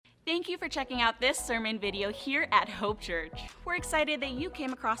Thank you for checking out this sermon video here at Hope Church. We're excited that you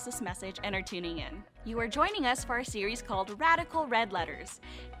came across this message and are tuning in. You are joining us for our series called Radical Red Letters,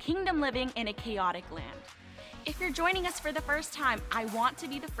 Kingdom Living in a Chaotic Land. If you're joining us for the first time, I want to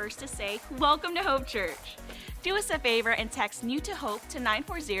be the first to say, welcome to Hope Church. Do us a favor and text NEW to HOPE to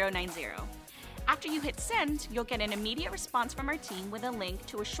 94090. After you hit send, you'll get an immediate response from our team with a link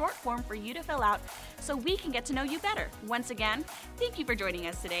to a short form for you to fill out so we can get to know you better. Once again, thank you for joining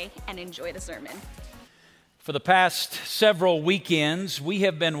us today and enjoy the sermon. For the past several weekends, we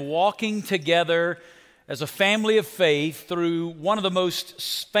have been walking together as a family of faith through one of the most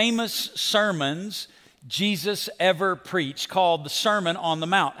famous sermons Jesus ever preached, called the Sermon on the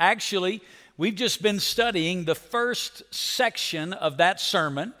Mount. Actually, we've just been studying the first section of that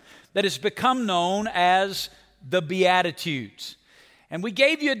sermon that has become known as the Beatitudes. And we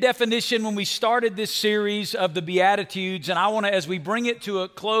gave you a definition when we started this series of the Beatitudes, and I want to, as we bring it to a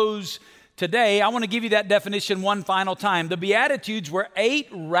close today, I want to give you that definition one final time. The Beatitudes were 8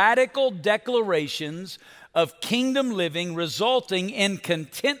 radical declarations of kingdom living resulting in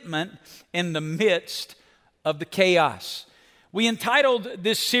contentment in the midst of the chaos. We entitled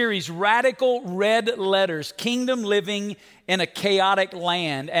this series, Radical Red Letters, Kingdom Living in a Chaotic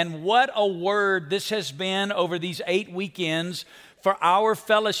Land. And what a word this has been over these 8 weekends for our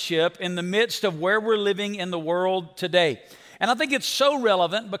fellowship in the midst of where we're living in the world today. And I think it's so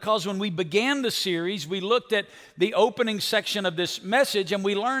relevant because when we began the series, we looked at the opening section of this message and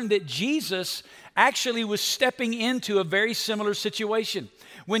we learned that Jesus actually was stepping into a very similar situation.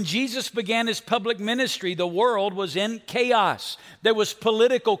 When Jesus began his public ministry, the world was in chaos. There was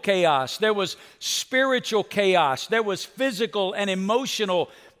political chaos. There was spiritual chaos. There was physical and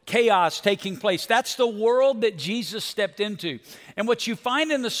emotional chaos taking place. That's the world that Jesus stepped into. And what you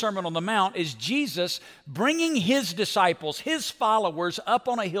find in the Sermon on the Mount is Jesus bringing his disciples, his followers, up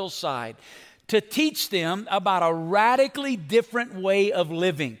on a hillside to teach them about a radically different way of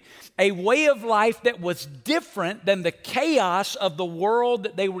living. A way of life that was different than the chaos of the world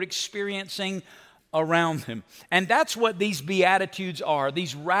that they were experiencing around them. And that's what these Beatitudes are,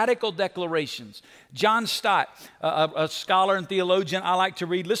 these radical declarations. John Stott, a scholar and theologian I like to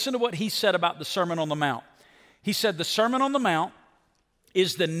read, listen to what he said about the Sermon on the Mount. He said, the Sermon on the Mount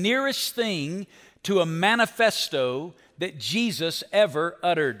is the nearest thing to a manifesto that Jesus ever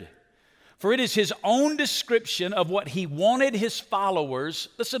uttered. For it is his own description of what he wanted his followers,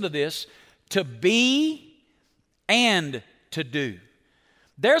 listen to this, to be and to do.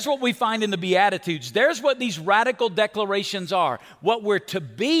 There's what we find in the Beatitudes. There's what these radical declarations are. What we're to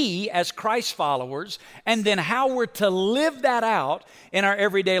be as Christ followers, and then how we're to live that out in our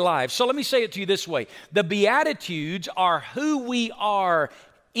everyday lives. So let me say it to you this way. The Beatitudes are who we are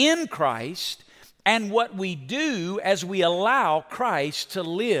in Christ and what we do as we allow Christ to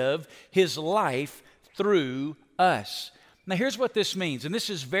live his life through us. Now here's what this means, and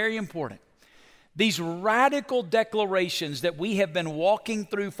this is very important. These radical declarations that we have been walking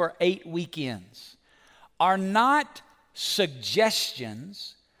through for 8 weekends are not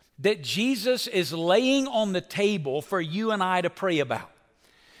suggestions that Jesus is laying on the table for you and I to pray about.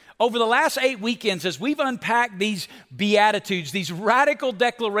 Over the last 8 weekends, as we've unpacked these Beatitudes, these radical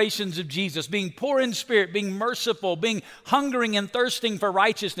declarations of Jesus, being poor in spirit, being merciful, being hungering and thirsting for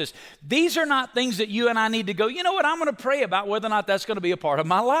righteousness, these are not things that you and I need to go, you know what, I'm going to pray about whether or not that's going to be a part of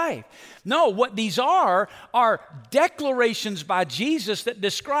my life. No, what these are declarations by Jesus that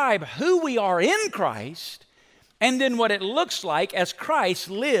describe who we are in Christ and then what it looks like as Christ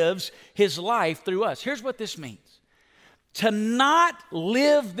lives his life through us. Here's what this means. To not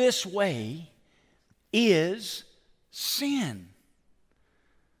live this way is sin.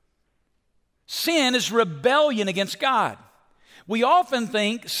 Sin is rebellion against God. We often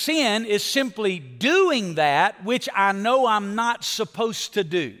think sin is simply doing that which I know I'm not supposed to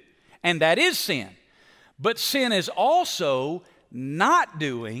do, and that is sin. But sin is also not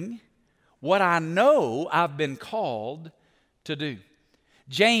doing what I know I've been called to do.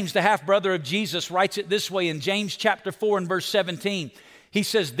 James, the half-brother of Jesus, writes it this way in James chapter 4 and verse 17. He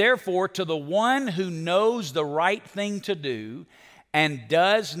says, therefore, to the one who knows the right thing to do and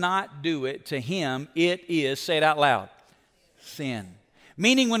does not do it, to him it is, say it out loud, sin.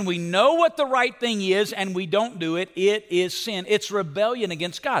 Meaning when we know what the right thing is and we don't do it, it is sin. It's rebellion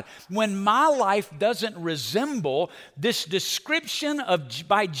against God. When my life doesn't resemble this description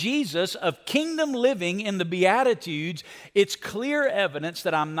by Jesus of kingdom living in the Beatitudes, it's clear evidence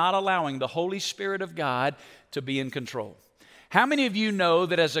that I'm not allowing the Holy Spirit of God to be in control. How many of you know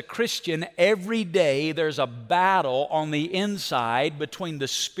that as a Christian, every day there's a battle on the inside between the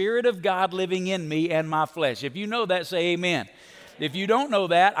Spirit of God living in me and my flesh? If you know that, say amen. If you don't know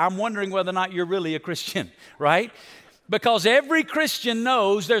that, I'm wondering whether or not you're really a Christian, right? Because every Christian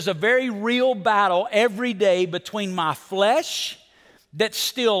knows there's a very real battle every day between my flesh that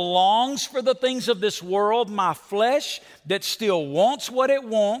still longs for the things of this world, my flesh that still wants what it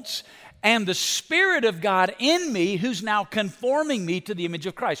wants, and the Spirit of God in me who's now conforming me to the image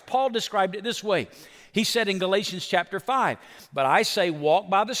of Christ. Paul described it this way. He said in Galatians chapter 5, "But I say, walk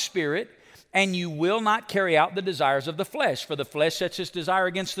by the Spirit, and you will not carry out the desires of the flesh. For the flesh sets its desire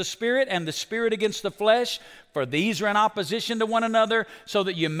against the Spirit, and the Spirit against the flesh. For these are in opposition to one another, so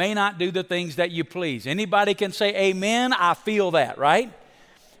that you may not do the things that you please." Anybody can say amen? I feel that, right?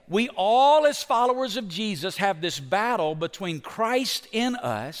 We all, as followers of Jesus, have this battle between Christ in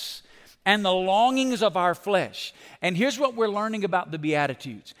us and the longings of our flesh. And here's what we're learning about the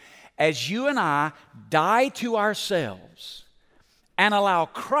Beatitudes. As you and I die to ourselves and allow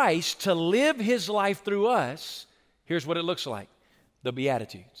Christ to live His life through us, here's what it looks like, the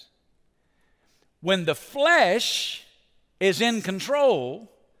Beatitudes. When the flesh is in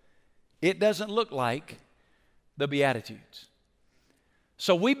control, it doesn't look like the Beatitudes.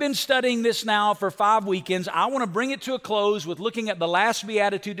 So we've been studying this now for 5 weekends. I want to bring it to a close with looking at the last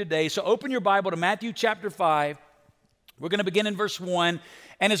Beatitude today. So open your Bible to Matthew chapter 5. We're going to begin in verse 1.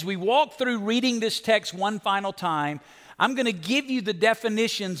 And as we walk through reading this text one final time, I'm going to give you the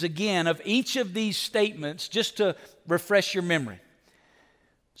definitions again of each of these statements just to refresh your memory.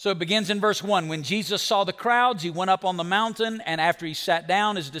 So it begins in verse 1. When Jesus saw the crowds, He went up on the mountain, and after He sat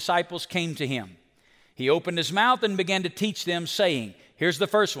down, His disciples came to Him. He opened His mouth and began to teach them, saying, here's the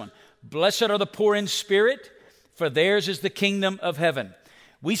first one, "Blessed are the poor in spirit, for theirs is the kingdom of heaven."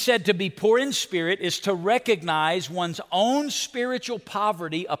 We said to be poor in spirit is to recognize one's own spiritual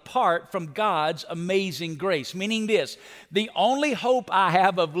poverty apart from God's amazing grace. Meaning this, the only hope I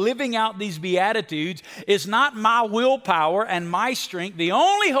have of living out these Beatitudes is not my willpower and my strength. The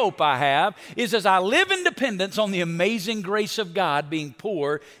only hope I have is as I live in dependence on the amazing grace of God, being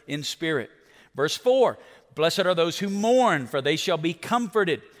poor in spirit. Verse 4, "Blessed are those who mourn, for they shall be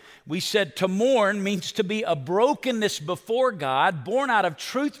comforted." We said to mourn means to be a brokenness before God, born out of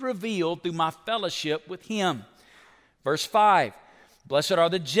truth revealed through my fellowship with Him. Verse 5, "Blessed are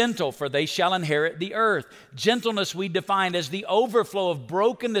the gentle, for they shall inherit the earth." Gentleness we defined as the overflow of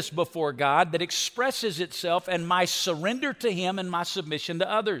brokenness before God that expresses itself in my surrender to Him and my submission to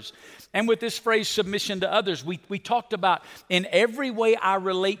others. And with this phrase, submission to others, we talked about in every way I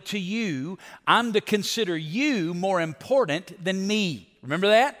relate to you, I'm to consider you more important than me. Remember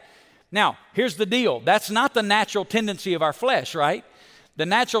that? Now, here's the deal. That's not the natural tendency of our flesh, right? The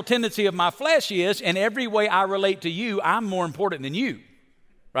natural tendency of my flesh is, in every way I relate to you, I'm more important than you,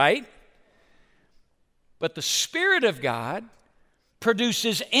 right? But the Spirit of God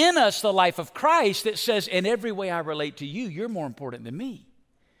produces in us the life of Christ that says, in every way I relate to you, you're more important than me.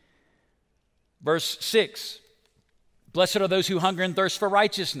 Verse 6, "Blessed are those who hunger and thirst for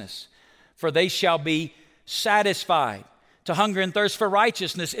righteousness, for they shall be satisfied." To hunger and thirst for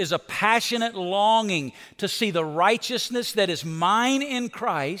righteousness is a passionate longing to see the righteousness that is mine in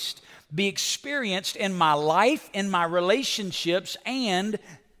Christ be experienced in my life, in my relationships, and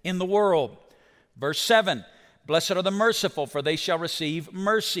in the world. Verse 7, "Blessed are the merciful, for they shall receive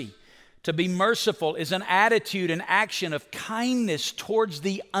mercy." To be merciful is an attitude and action of kindness towards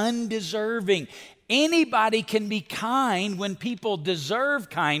the undeserving. Anybody can be kind when people deserve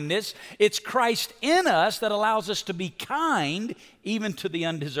kindness. It's Christ in us that allows us to be kind even to the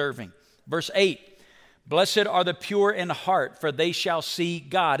undeserving. Verse 8, "Blessed are the pure in heart, for they shall see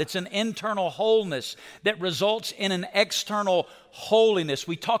God." It's an internal wholeness that results in an external holiness.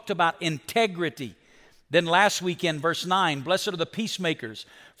 We talked about integrity. Then last weekend, verse 9, "Blessed are the peacemakers,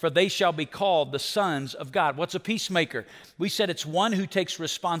 for they shall be called the sons of God." What's a peacemaker? We said it's one who takes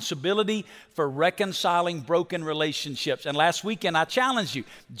responsibility for reconciling broken relationships. And last weekend, I challenged you.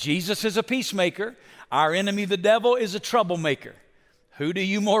 Jesus is a peacemaker. Our enemy, the devil, is a troublemaker. Who do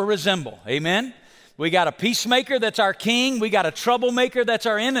you more resemble? Amen? We got a peacemaker that's our king. We got a troublemaker that's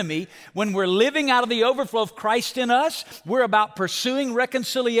our enemy. When we're living out of the overflow of Christ in us, we're about pursuing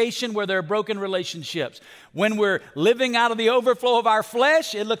reconciliation where there are broken relationships. When we're living out of the overflow of our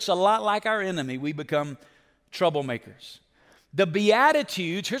flesh, it looks a lot like our enemy. We become troublemakers. The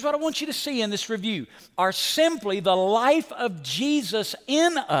Beatitudes, here's what I want you to see in this review, are simply the life of Jesus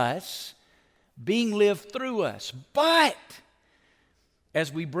in us being lived through us. But as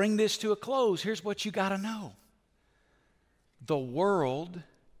we bring this to a close, here's what you got to know. The world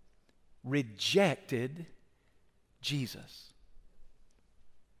rejected Jesus.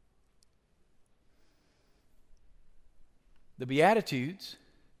 The Beatitudes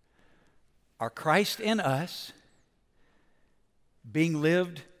are Christ in us being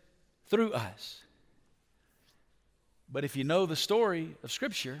lived through us. But if you know the story of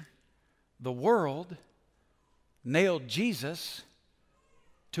Scripture, the world nailed Jesus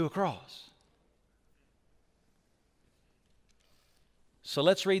to a cross. So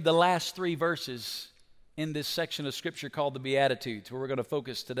let's read the last 3 verses in this section of Scripture called the Beatitudes, where we're going to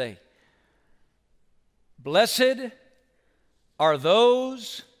focus today. Blessed are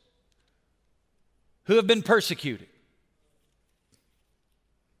those who have been persecuted.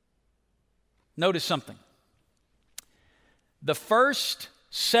 Notice something. The first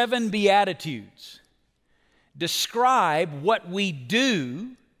 7 Beatitudes describe what we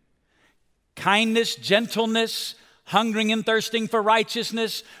do: kindness, gentleness, hungering and thirsting for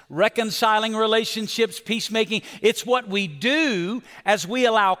righteousness, reconciling relationships, peacemaking. It's what we do as we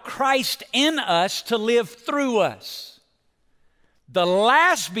allow Christ in us to live through us. The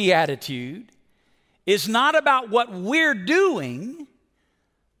last beatitude is not about what we're doing,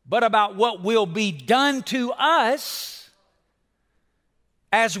 but about what will be done to us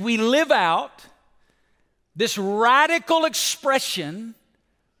as we live out this radical expression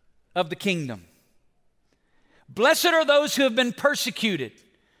of the kingdom. Blessed are those who have been persecuted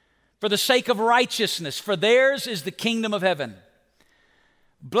for the sake of righteousness, for theirs is the kingdom of heaven.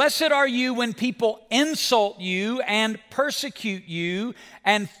 Blessed are you when people insult you and persecute you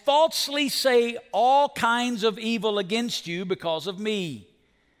and falsely say all kinds of evil against you because of me.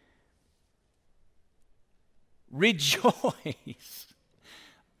 Rejoice.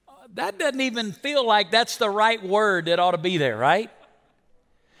 That doesn't even feel like that's the right word that ought to be there, right?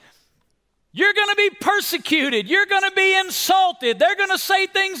 You're going to be persecuted. You're going to be insulted. They're going to say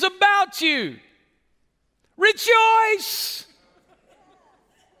things about you. Rejoice.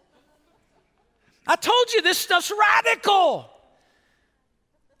 I told you this stuff's radical.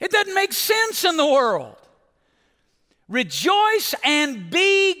 It doesn't make sense in the world. Rejoice and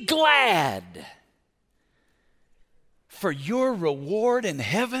be glad, for your reward in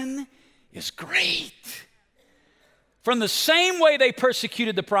heaven is great. From the same way they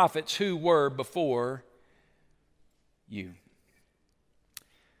persecuted the prophets who were before you.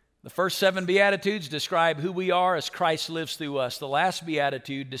 The first 7 Beatitudes describe who we are as Christ lives through us. The last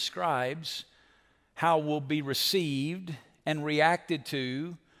Beatitude describes how we'll be received and reacted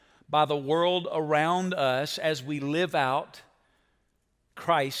to by the world around us as we live out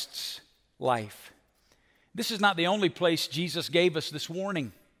Christ's life. This is not the only place Jesus gave us this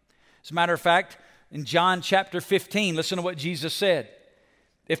warning. As a matter of fact, in John chapter 15, listen to what Jesus said.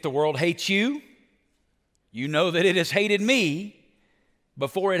 If the world hates you, you know that it has hated me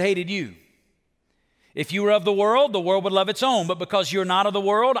before it hated you. If you were of the world would love its own. But because you're not of the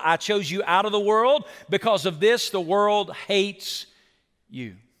world, I chose you out of the world. Because of this, the world hates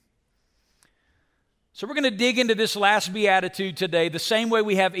you. So we're going to dig into this last beatitude today the same way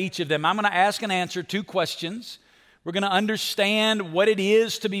we have each of them. I'm going to ask and answer 2 questions. We're going to understand what it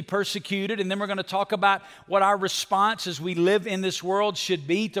is to be persecuted, and then we're going to talk about what our response as we live in this world should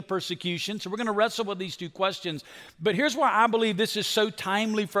be to persecution. So we're going to wrestle with these 2 questions. But here's why I believe this is so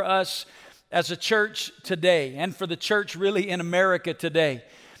timely for us as a church today, and for the church really in America today.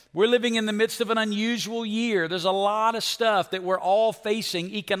 We're living in the midst of an unusual year. There's a lot of stuff that we're all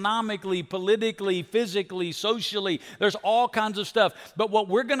facing economically, politically, physically, socially. There's all kinds of stuff. But what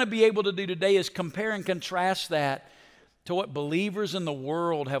we're going to be able to do today is compare and contrast that to what believers in the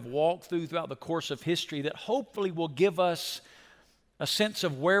world have walked through throughout the course of history that hopefully will give us a sense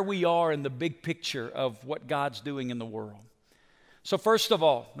of where we are in the big picture of what God's doing in the world. So first of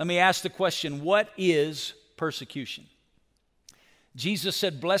all, let me ask the question, what is persecution? Jesus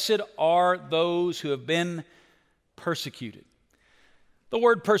said, blessed are those who have been persecuted. The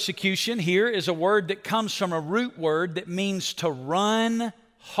word persecution here is a word that comes from a root word that means to run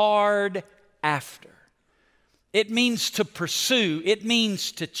hard after. It means to pursue. It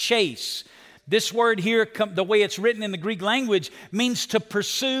means to chase. This word here, the way it's written in the Greek language, means to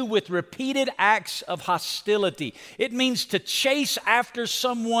pursue with repeated acts of hostility. It means to chase after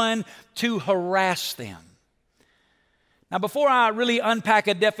someone, to harass them. Now, before I really unpack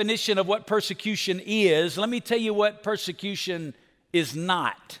a definition of what persecution is, let me tell you what persecution is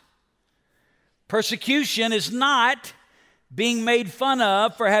not. Persecution is not being made fun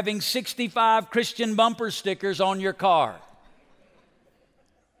of for having 65 Christian bumper stickers on your car.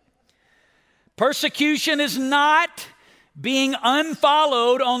 Persecution is not being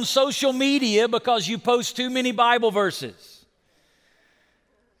unfollowed on social media because you post too many Bible verses.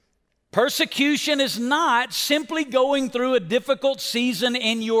 Persecution is not simply going through a difficult season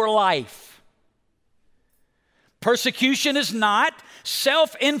in your life. Persecution is not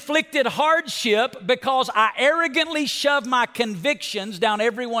self-inflicted hardship because I arrogantly shove my convictions down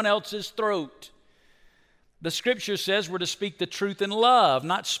everyone else's throat. The Scripture says we're to speak the truth in love,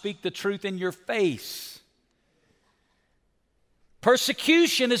 not speak the truth in your face.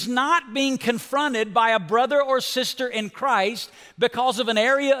 Persecution is not being confronted by a brother or sister in Christ because of an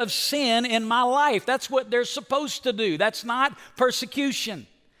area of sin in my life. That's what they're supposed to do. That's not persecution.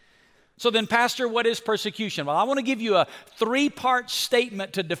 So then, Pastor, what is persecution? Well, I want to give you a 3-part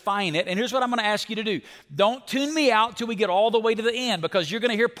statement to define it, and here's what I'm going to ask you to do. Don't tune me out till we get all the way to the end, because you're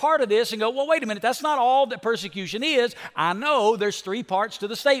going to hear part of this and go, well, wait a minute, that's not all that persecution is. I know there's 3 parts to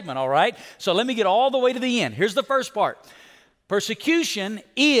the statement, all right? So let me get all the way to the end. Here's the first part. Persecution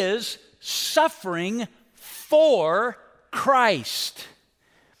is suffering for Christ.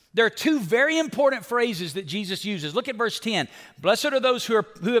 There are 2 very important phrases that Jesus uses. Look at verse 10. Blessed are those who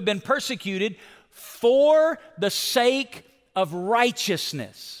have been persecuted for the sake of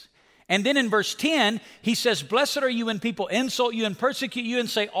righteousness. And then in verse 10, he says, blessed are you when people insult you and persecute you and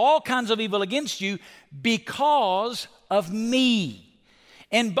say all kinds of evil against you because of me.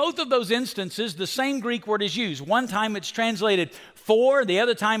 In both of those instances, the same Greek word is used. One time it's translated for, the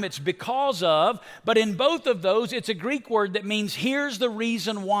other time it's because of, but in both of those, it's a Greek word that means here's the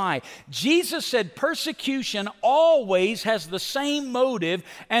reason why. Jesus said persecution always has the same motive,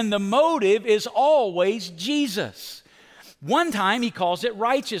 and the motive is always Jesus. One time he calls it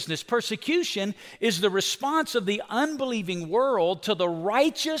righteousness. Persecution is the response of the unbelieving world to the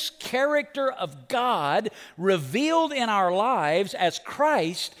righteous character of God revealed in our lives as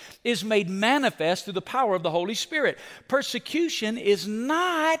Christ is made manifest through the power of the Holy Spirit. Persecution is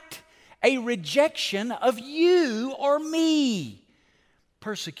not a rejection of you or me.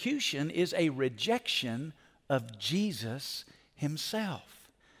 Persecution is a rejection of Jesus himself.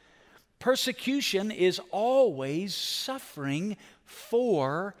 Persecution is always suffering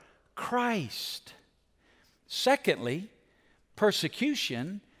for Christ. Secondly,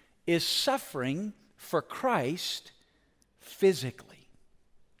 persecution is suffering for Christ physically.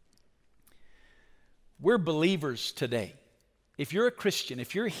 We're believers today. If you're a Christian,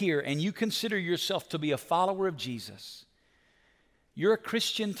 if you're here and you consider yourself to be a follower of Jesus, you're a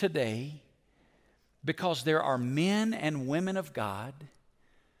Christian today because there are men and women of God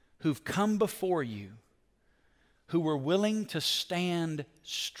who've come before you, who were willing to stand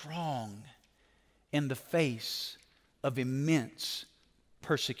strong in the face of immense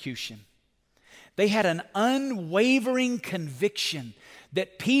persecution. They had an unwavering conviction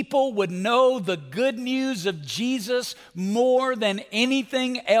that people would know the good news of Jesus more than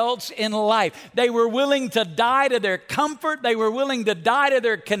anything else in life. They were willing to die to their comfort. They were willing to die to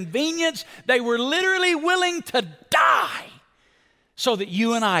their convenience. They were literally willing to die so that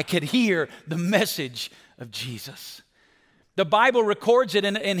you and I could hear the message of Jesus. The Bible records it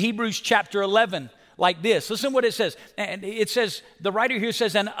in Hebrews chapter 11 like this. Listen what it says. And it says, the writer here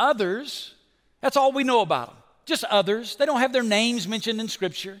says, and others, that's all we know about them. Just others. They don't have their names mentioned in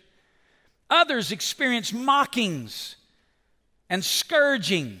Scripture. Others experienced mockings and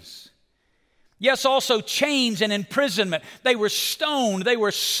scourgings. Yes, also chains and imprisonment. They were stoned. They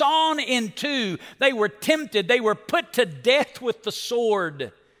were sawn in two. They were tempted. They were put to death with the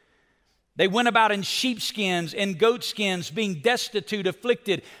sword. They went about in sheepskins and goatskins, being destitute,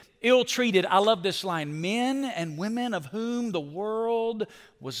 afflicted, ill-treated. I love this line. Men and women of whom the world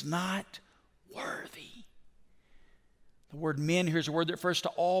was not worthy. The word men here is a word that refers to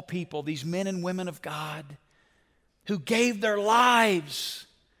all people, these men and women of God who gave their lives.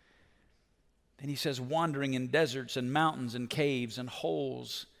 And he says, wandering in deserts and mountains and caves and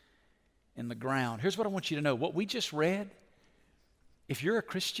holes in the ground. Here's what I want you to know. What we just read, if you're a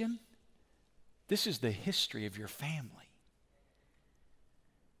Christian, this is the history of your family.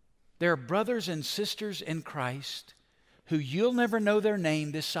 There are brothers and sisters in Christ who you'll never know their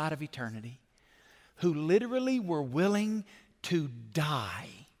name this side of eternity, who literally were willing to die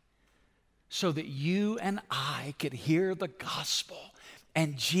so that you and I could hear the gospel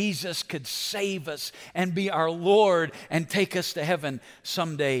and Jesus could save us and be our Lord and take us to heaven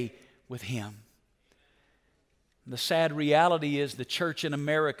someday with Him. The sad reality is the church in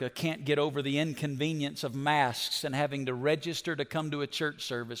America can't get over the inconvenience of masks and having to register to come to a church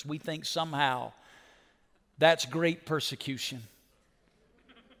service. We think somehow that's great persecution.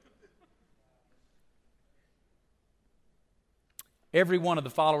 Every one of the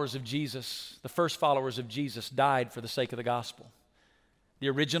followers of Jesus, the first followers of Jesus, died for the sake of the gospel. The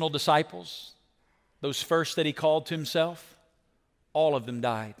original disciples, those first that He called to Himself, all of them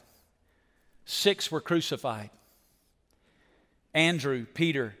died. 6 were crucified. Andrew,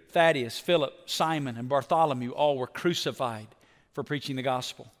 Peter, Thaddeus, Philip, Simon, and Bartholomew all were crucified for preaching the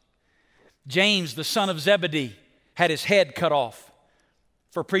gospel. James, the son of Zebedee, had his head cut off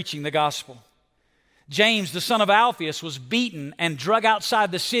for preaching the gospel. James, the son of Alphaeus, was beaten and drug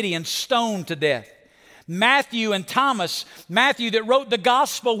outside the city and stoned to death. Matthew and Thomas, Matthew that wrote the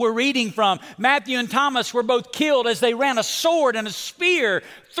gospel we're reading from, Matthew and Thomas were both killed as they ran a sword and a spear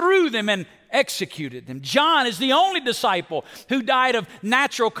through them and executed them. John is the only disciple who died of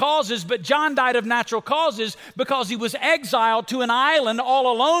natural causes, but John died of natural causes because he was exiled to an island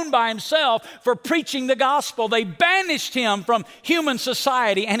all alone by himself for preaching the gospel. They banished him from human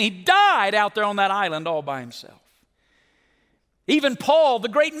society, and he died out there on that island all by himself. Even Paul, the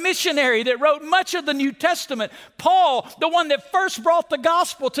great missionary that wrote much of the New Testament, Paul, the one that first brought the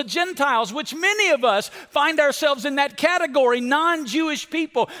gospel to Gentiles, which many of us find ourselves in that category, non-Jewish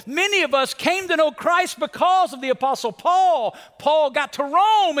people. Many of us came to know Christ because of the Apostle Paul. Paul got to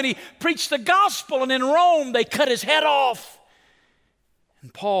Rome and he preached the gospel, and in Rome they cut his head off.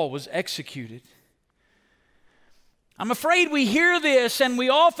 And Paul was executed. I'm afraid we hear this and we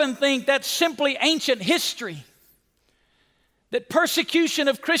often think that's simply ancient history. That persecution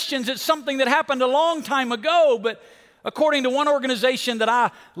of Christians is something that happened a long time ago, but according to one organization that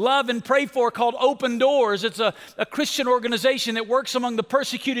I love and pray for called Open Doors, it's a Christian organization that works among the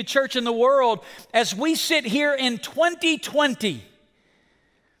persecuted church in the world. As we sit here in 2020,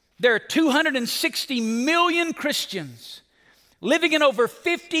 there are 260 million Christians living in over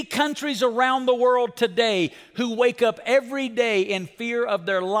 50 countries around the world today who wake up every day in fear of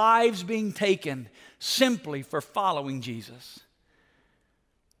their lives being taken simply for following Jesus.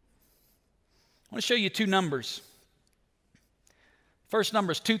 I want to show you two numbers. First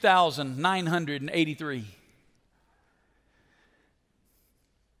number is 2,983.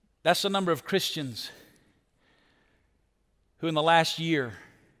 That's the number of Christians who in the last year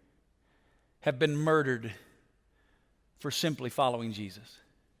have been murdered for simply following Jesus.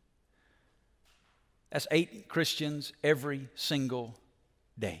 That's 8 Christians every single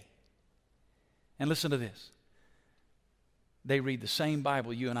day. And listen to this. They read the same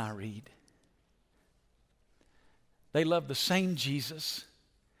Bible you and I read. They love the same Jesus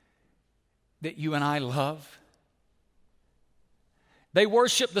that you and I love. They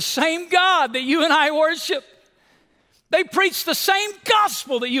worship the same God that you and I worship. They preach the same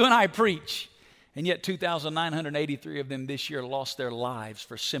gospel that you and I preach. And yet 2,983 of them this year lost their lives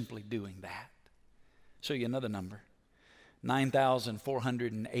for simply doing that. Show you another number.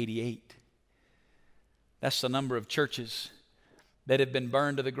 9,488. That's the number of churches that have been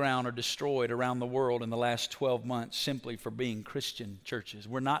burned to the ground or destroyed around the world in the last 12 months simply for being Christian churches.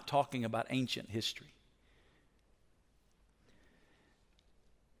 We're not talking about ancient history.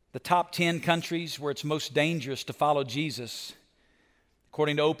 The top 10 countries where it's most dangerous to follow Jesus,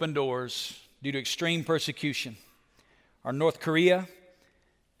 according to Open Doors, due to extreme persecution, are North Korea,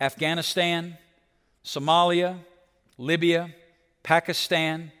 Afghanistan, Somalia, Libya,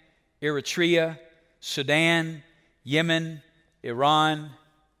 Pakistan, Eritrea, Sudan, Yemen, Iran,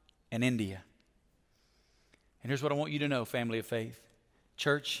 and India. And here's what I want you to know, family of faith.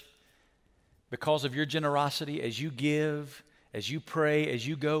 Church, because of your generosity as you give, as you pray, as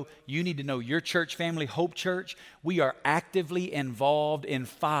you go, you need to know your church family, Hope Church, we are actively involved in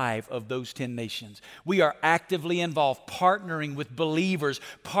 5 of those 10 nations. We are actively involved, partnering with believers,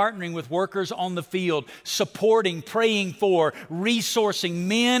 partnering with workers on the field, supporting, praying for, resourcing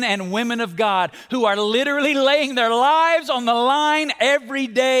men and women of God who are literally laying their lives on the line every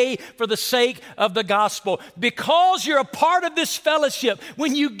day for the sake of the gospel. Because you're a part of this fellowship,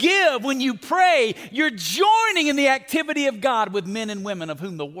 when you give, when you pray, you're joining in the activity of God with men and women of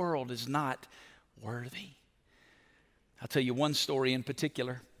whom the world is not worthy. I'll tell you one story in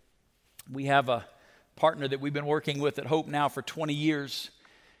particular. We have a partner that we've been working with at Hope now for 20 years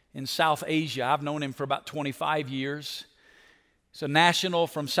in South Asia. I've known him for about 25 years. He's a national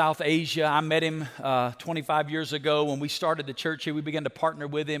from South Asia. I met him 25 years ago when we started the church here. We began to partner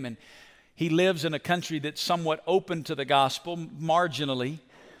with him, and he lives in a country that's somewhat open to the gospel, marginally.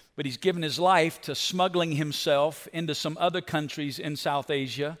 But he's given his life to smuggling himself into some other countries in South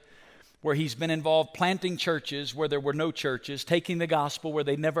Asia where he's been involved planting churches where there were no churches, taking the gospel where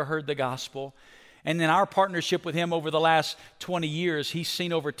they never heard the gospel. And in our partnership with him over the last 20 years, he's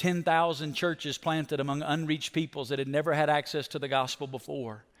seen over 10,000 churches planted among unreached peoples that had never had access to the gospel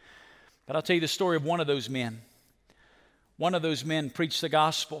before. But I'll tell you the story of one of those men. One of those men preached the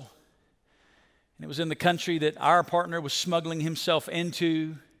gospel. And it was in the country that our partner was smuggling himself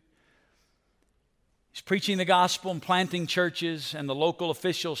into. He's preaching the gospel and planting churches, and the local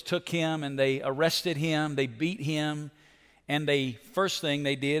officials took him and they arrested him, they beat him, And first thing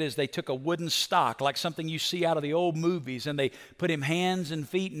they did is they took a wooden stock, like something you see out of the old movies, and they put him hands and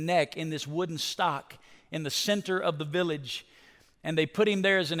feet and neck in this wooden stock in the center of the village. And they put him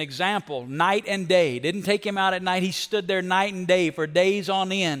there as an example, night and day. Didn't take him out at night. He stood there night and day for days on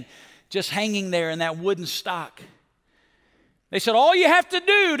end, just hanging there in that wooden stock. They said, all you have to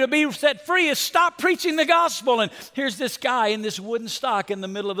do to be set free is stop preaching the gospel. And here's this guy in this wooden stock in the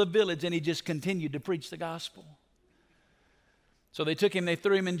middle of the village, and he just continued to preach the gospel. So they took him, they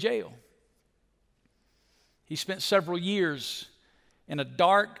threw him in jail. He spent several years in a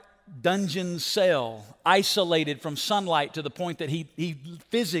dark dungeon cell, isolated from sunlight to the point that he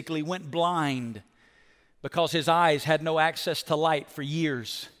physically went blind because his eyes had no access to light for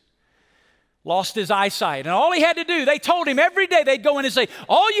years. Lost his eyesight. And all he had to do, they told him every day, they'd go in and say,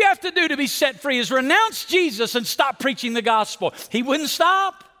 all you have to do to be set free is renounce Jesus and stop preaching the gospel. He wouldn't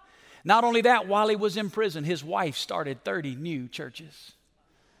stop. Not only that, while he was in prison, his wife started 30 new churches.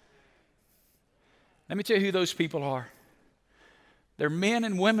 Let me tell you who those people are. They're men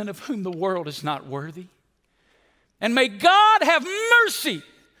and women of whom the world is not worthy. And may God have mercy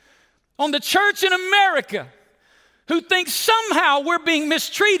on the church in America who thinks somehow we're being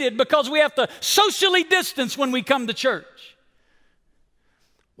mistreated because we have to socially distance when we come to church.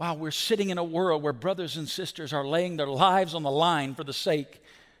 While we're sitting in a world where brothers and sisters are laying their lives on the line for the sake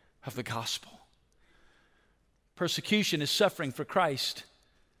of the gospel. Persecution is suffering for Christ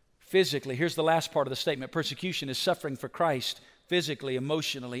physically. Here's the last part of the statement. Persecution is suffering for Christ physically,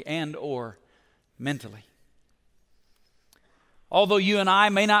 emotionally, and or mentally. Although you and I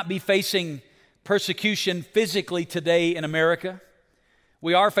may not be facing persecution physically today in America,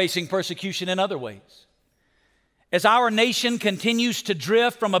 we are facing persecution in other ways. As our nation continues to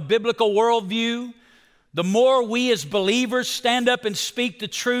drift from a biblical worldview, the more we as believers stand up and speak the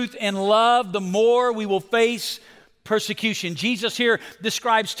truth in love, the more we will face persecution. Jesus here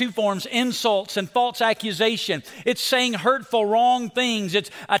describes two forms, insults and false accusation. It's saying hurtful, wrong things.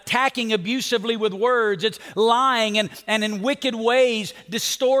 It's attacking abusively with words. It's lying and in wicked ways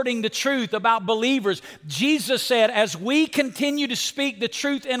distorting the truth about believers. Jesus said, as we continue to speak the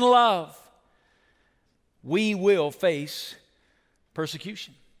truth in love, we will face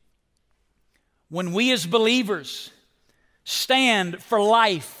persecution. When we as believers stand for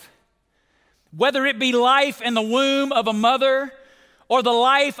life, whether it be life in the womb of a mother, or the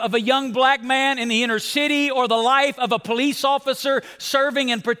life of a young black man in the inner city, or the life of a police officer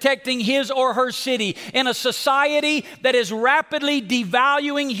serving and protecting his or her city, in a society that is rapidly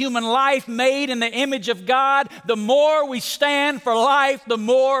devaluing human life made in the image of God, the more we stand for life, the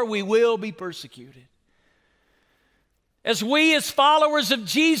more we will be persecuted. As we as followers of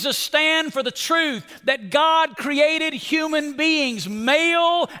Jesus stand for the truth that God created human beings,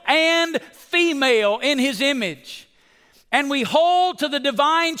 male and female, in His image. And we hold to the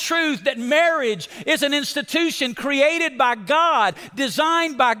divine truth that marriage is an institution created by God,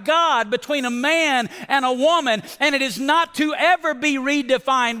 designed by God between a man and a woman, and it is not to ever be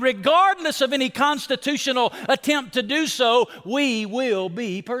redefined, regardless of any constitutional attempt to do so, we will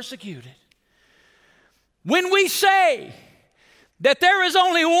be persecuted. When we say that there is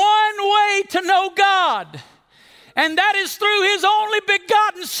only one way to know God, and that is through His only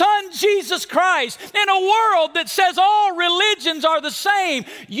begotten Son, Jesus Christ, in a world that says all religions are the same,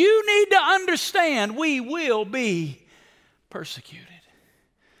 you need to understand we will be persecuted.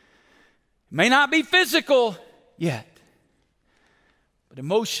 It may not be physical yet, but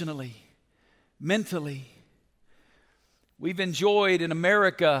emotionally, mentally. We've enjoyed in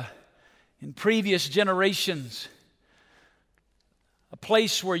America in previous generations a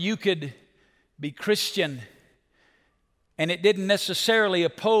place where you could be Christian and it didn't necessarily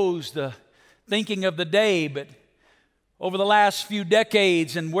oppose the thinking of the day, but over the last few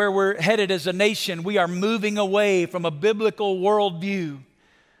decades and where we're headed as a nation, we are moving away from a biblical worldview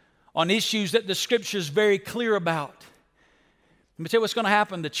on issues that the Scripture is very clear about. Let me tell you what's going to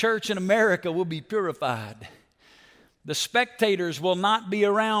happen. The church in America will be purified. The spectators will not be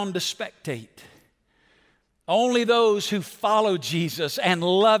around to spectate. Only those who follow Jesus and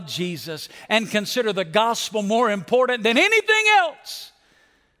love Jesus and consider the gospel more important than anything else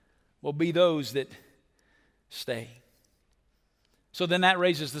will be those that stay. So then that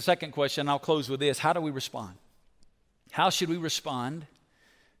raises the second question. I'll close with this. How do we respond? How should we respond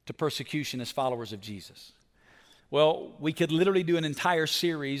to persecution as followers of Jesus? Well, we could literally do an entire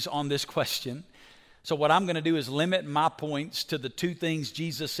series on this question. So what I'm going to do is limit my points to the two things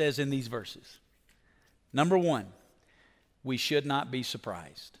Jesus says in these verses. Number one, we should not be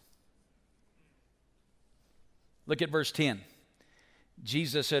surprised. Look at verse 10.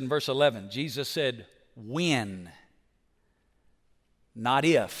 Jesus said in verse 11, Jesus said, when not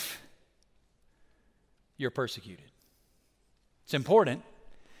if you're persecuted. It's important.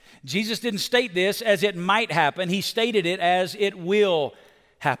 Jesus didn't state this as it might happen. He stated it as it will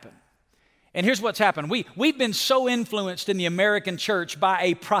happen. And here's what's happened. We've been so influenced in the American church by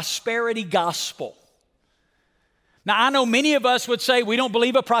a prosperity gospel. Now, I know many of us would say we don't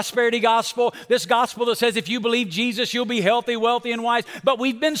believe a prosperity gospel, this gospel that says if you believe Jesus, you'll be healthy, wealthy, and wise. But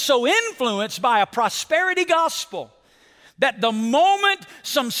we've been so influenced by a prosperity gospel that the moment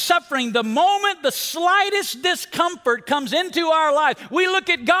some suffering, the moment the slightest discomfort comes into our life, we look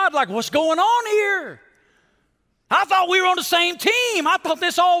at God like, what's going on here? I thought we were on the same team. I thought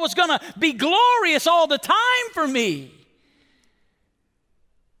this all was going to be glorious all the time for me.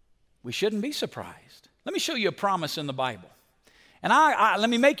 We shouldn't be surprised. Let me show you a promise in the Bible. And let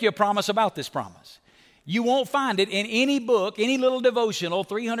me make you a promise about this promise. You won't find it in any book, any little devotional,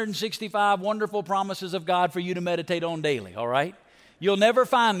 365 wonderful promises of God for you to meditate on daily, all right? You'll never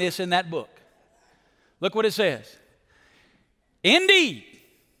find this in that book. Look what it says. Indeed,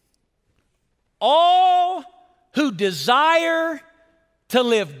 all who desire to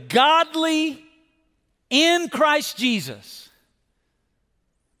live godly in Christ Jesus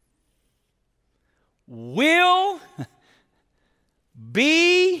will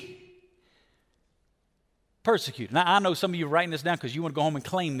be persecuted. Now, I know some of you are writing this down because you want to go home and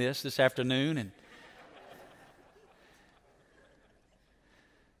claim this afternoon. And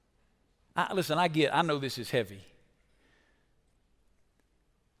listen, I know this is heavy.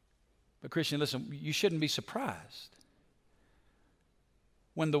 But Christian, listen, you shouldn't be surprised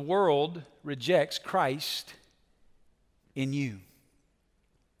when the world rejects Christ in you.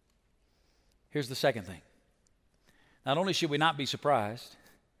 Here's the second thing. Not only should we not be surprised,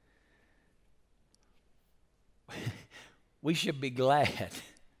 we should be glad.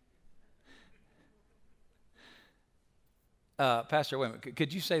 Pastor, wait a minute.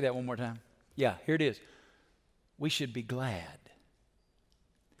 Could you say that one more time? Yeah, here it is. We should be glad.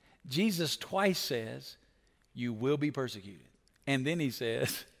 Jesus twice says, you will be persecuted. And then he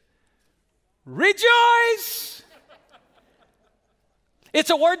says, rejoice! It's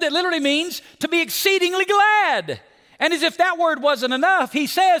a word that literally means to be exceedingly glad. And as if that word wasn't enough, he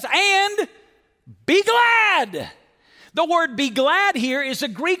says, and be glad. The word be glad here is a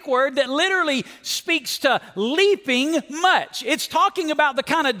Greek word that literally speaks to leaping much. It's talking about the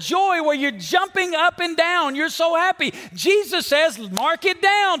kind of joy where you're jumping up and down. You're so happy. Jesus says, mark it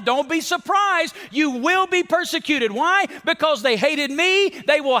down. Don't be surprised. You will be persecuted. Why? Because they hated me.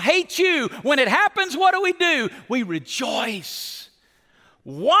 They will hate you. When it happens, what do? We rejoice.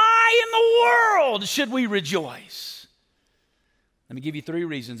 Why in the world should we rejoice? Let me give you 3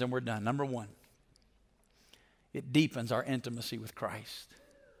 reasons and we're done. Number 1, it deepens our intimacy with Christ.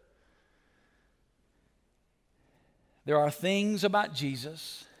 There are things about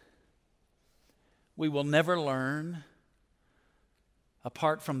Jesus we will never learn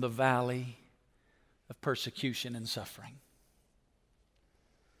apart from the valley of persecution and suffering.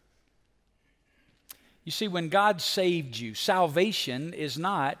 You see, when God saved you, salvation is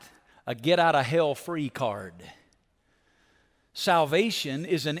not a get-out-of-hell-free card. Salvation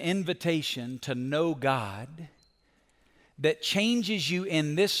is an invitation to know God that changes you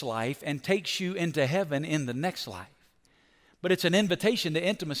in this life and takes you into heaven in the next life. But it's an invitation to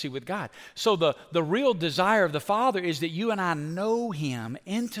intimacy with God. So the real desire of the Father is that you and I know Him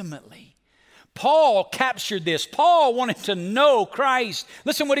intimately. Paul captured this. Paul wanted to know Christ.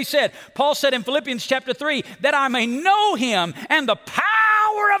 Listen what he said. Paul said in Philippians chapter 3, that I may know Him and the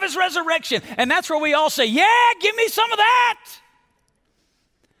power of His resurrection. And that's where we all say, yeah, give me some of that.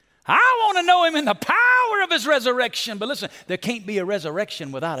 I want to know Him in the power of His resurrection. But listen, there can't be a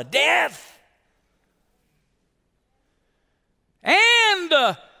resurrection without a death. And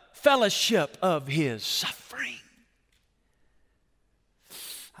the fellowship of His suffering.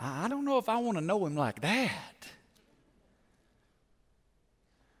 I don't know if I want to know Him like that.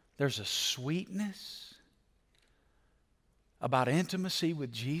 There's a sweetness about intimacy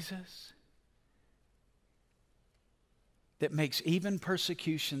with Jesus that makes even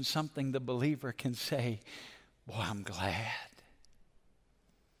persecution something the believer can say, boy, I'm glad.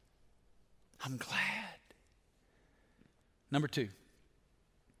 I'm glad. Number 2,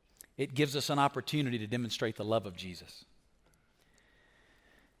 it gives us an opportunity to demonstrate the love of Jesus.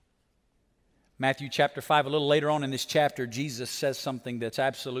 Matthew chapter 5, a little later on in this chapter, Jesus says something that's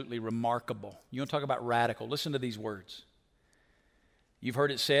absolutely remarkable. You want to talk about radical? Listen to these words. You've heard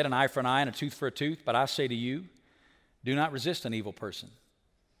it said, an eye for an eye and a tooth for a tooth, but I say to you, do not resist an evil person.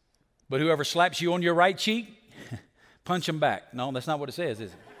 But whoever slaps you on your right cheek, punch him back. No, that's not what it says,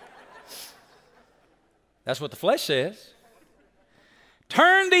 is it? That's what the flesh says.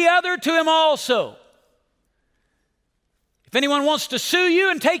 turn the other to him also. If anyone wants to sue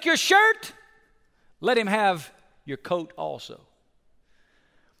you and take your shirt, let him have your coat also.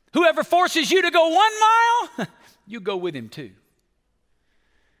 Whoever forces you to go 1 mile, you go with him too.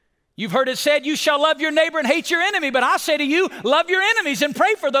 You've heard it said, you shall love your neighbor and hate your enemy. But I say to you, love your enemies and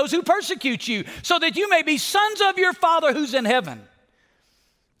pray for those who persecute you, so that you may be sons of your Father who's in heaven.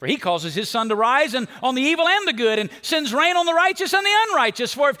 For he causes his sun to rise on the evil and the good, and sends rain on the righteous and the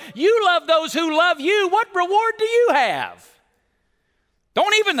unrighteous. For if you love those who love you, what reward do you have?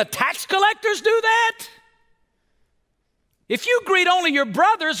 Don't even the tax collectors do that? If you greet only your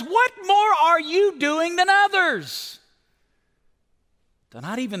brothers, what more are you doing than others? Do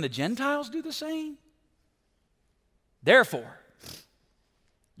not even the Gentiles do the same? Therefore,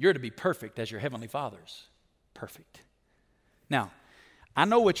 you're to be perfect as your heavenly Father's perfect. Now, I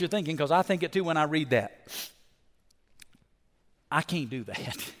know what you're thinking, because I think it too when I read that. I can't do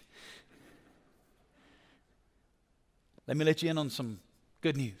that. Let me let you in on some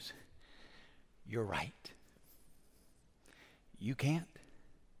good news. You're right. You can't,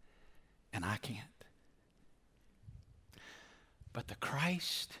 and I can't. But the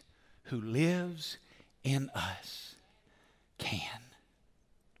Christ who lives in us can.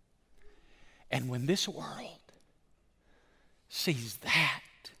 And when this world sees that,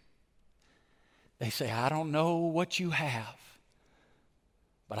 they say, I don't know what you have,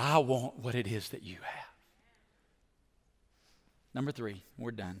 but I want what it is that you have. Number 3,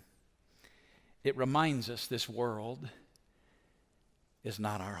 we're done. It reminds us this world is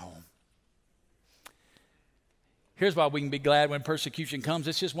not our home. Here's why we can be glad when persecution comes.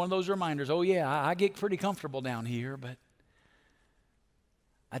 It's just one of those reminders. Oh yeah, I get pretty comfortable down here, but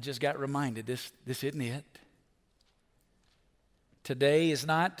I just got reminded this isn't it. Today is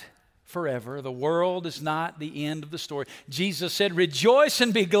not forever. The world is not the end of the story. Jesus said, rejoice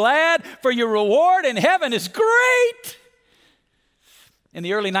and be glad, for your reward in heaven is great. In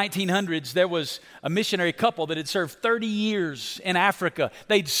the early 1900s, there was a missionary couple that had served 30 years in Africa.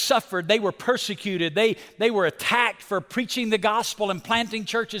 They'd suffered. They were persecuted. They were attacked for preaching the gospel and planting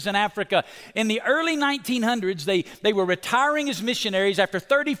churches in Africa. In the early 1900s, they were retiring as missionaries after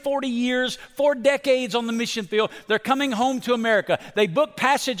 30, 40 years, 4 decades on the mission field. They're coming home to America. They booked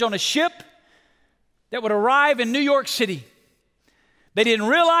passage on a ship that would arrive in New York City. They didn't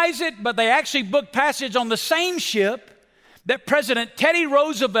realize it, but they actually booked passage on the same ship that President Teddy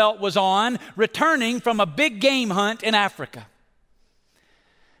Roosevelt was on, returning from a big game hunt in Africa.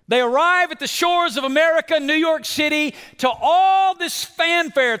 They arrive at the shores of America, New York City, to all this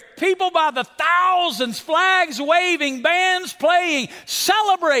fanfare, people by the thousands, flags waving, bands playing,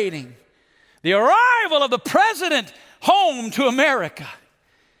 celebrating the arrival of the president home to America.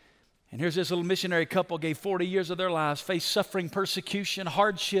 And here's this little missionary couple, gave 40 years of their lives, faced suffering, persecution,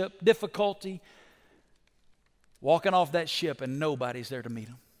 hardship, difficulty, walking off that ship, and nobody's there to meet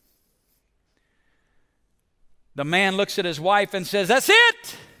him. The man looks at his wife and says, that's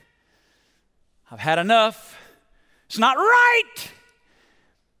it. I've had enough. It's not right.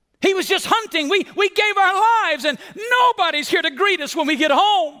 He was just hunting. We gave our lives, and nobody's here to greet us when we get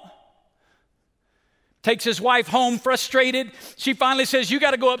home. Takes his wife home frustrated. She finally says, you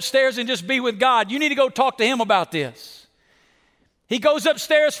got to go upstairs and just be with God. You need to go talk to him about this. He goes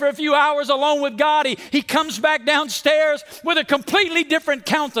upstairs for a few hours alone with God. He comes back downstairs with a completely different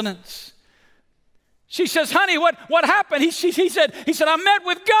countenance. She says, honey, what happened? He said, I met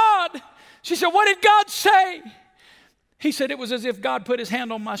with God. She said, what did God say? He said, it was as if God put his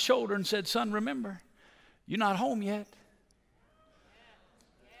hand on my shoulder and said, son, remember, you're not home yet.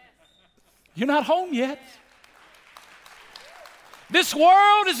 You're not home yet. This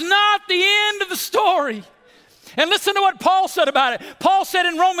world is not the end of the story. And listen to what Paul said about it. Paul said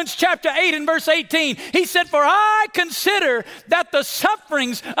in Romans chapter 8 and verse 18, he said, for I consider that the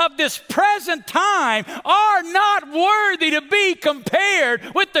sufferings of this present time are not worthy to be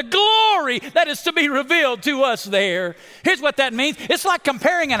compared with the glory that is to be revealed to us there. Here's what that means. It's like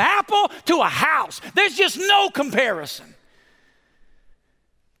comparing an apple to a house. There's just no comparison.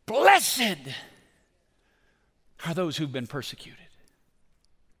 Blessed are those who've been persecuted.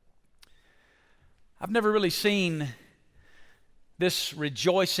 I've never really seen this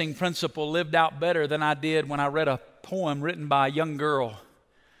rejoicing principle lived out better than I did when I read a poem written by a young girl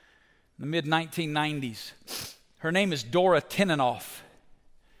in the mid-1990s. Her name is Dora Tenenoff.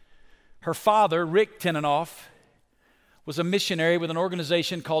 Her father, Rick Tenenoff, was a missionary with an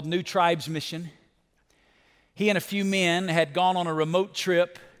organization called New Tribes Mission. He and a few men had gone on a remote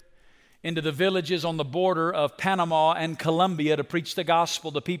trip into the villages on the border of Panama and Colombia to preach the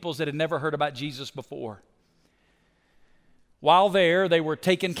gospel to peoples that had never heard about Jesus before. While there, they were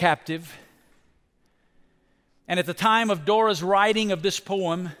taken captive. And at the time of Dora's writing of this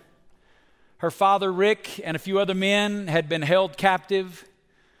poem, her father Rick and a few other men had been held captive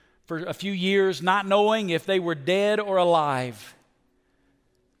for a few years, not knowing if they were dead or alive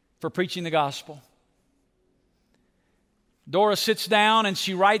for preaching the gospel. Dora sits down and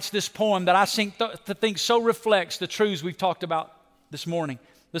she writes this poem that I think so reflects the truths we've talked about this morning.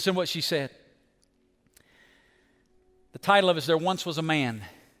 Listen to what she said. The title of it is There Once Was a Man.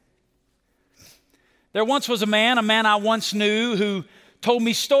 There once was a man I once knew, who told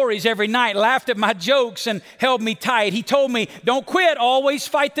me stories every night, laughed at my jokes, and held me tight. He told me, don't quit, always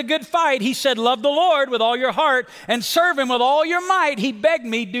fight the good fight. He said, love the Lord with all your heart and serve Him with all your might. He begged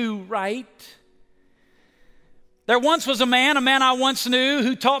me, do right. There once was a man I once knew,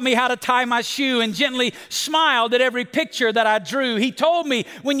 who taught me how to tie my shoe and gently smiled at every picture that I drew. He told me,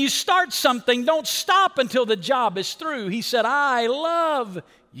 when you start something, don't stop until the job is through. He said, I love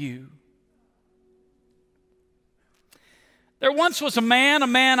you. There once was a man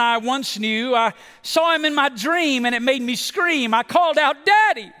I once knew. I saw him in my dream and it made me scream. I called out,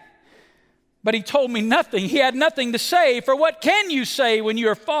 Daddy. But he told me nothing. He had nothing to say. For what can you say when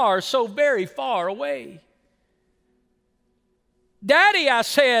you're far, so very far away? Daddy, I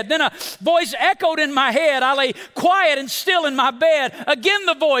said. Then a voice echoed in my head. I lay quiet and still in my bed. Again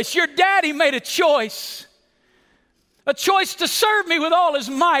the voice, your daddy made a choice. A choice to serve me with all his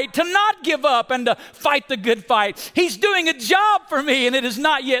might, to not give up and to fight the good fight. He's doing a job for me and it is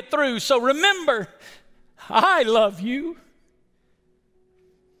not yet through. So remember, I love you.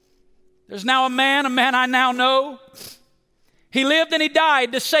 There's now a man I now know. He lived and he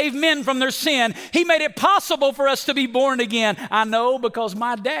died to save men from their sin. He made it possible for us to be born again. I know because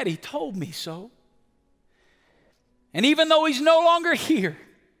my daddy told me so. And even though he's no longer here,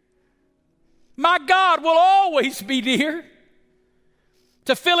 my God will always be near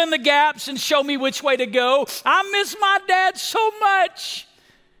to fill in the gaps and show me which way to go. I miss my dad so much,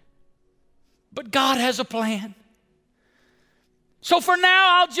 but God has a plan. So for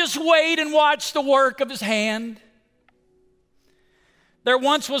now, I'll just wait and watch the work of His hand. There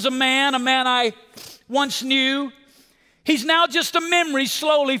once was a man I once knew. He's now just a memory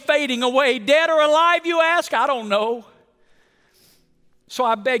slowly fading away. Dead or alive, you ask? I don't know. So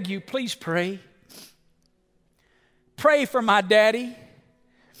I beg you, please pray. Pray for my daddy,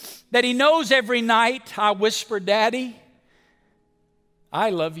 that he knows every night I whisper, Daddy,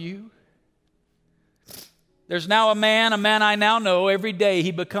 I love you. There's now a man I now know. Every day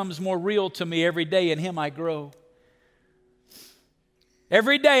he becomes more real to me. Every day in Him I grow.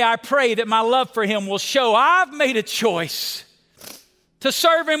 Every day I pray that my love for Him will show. I've made a choice to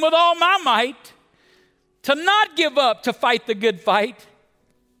serve Him with all my might, to not give up, to fight the good fight.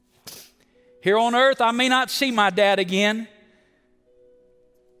 Here on earth, I may not see my dad again,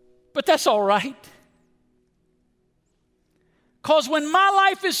 but that's all right. Because when my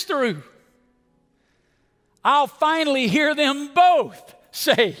life is through, I'll finally hear them both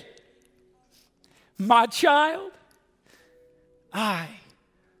say, my child, I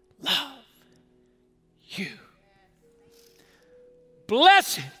love you.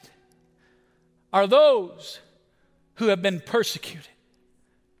 Blessed are those who have been persecuted,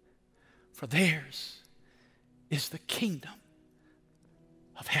 for theirs is the kingdom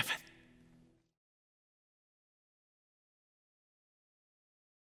of heaven.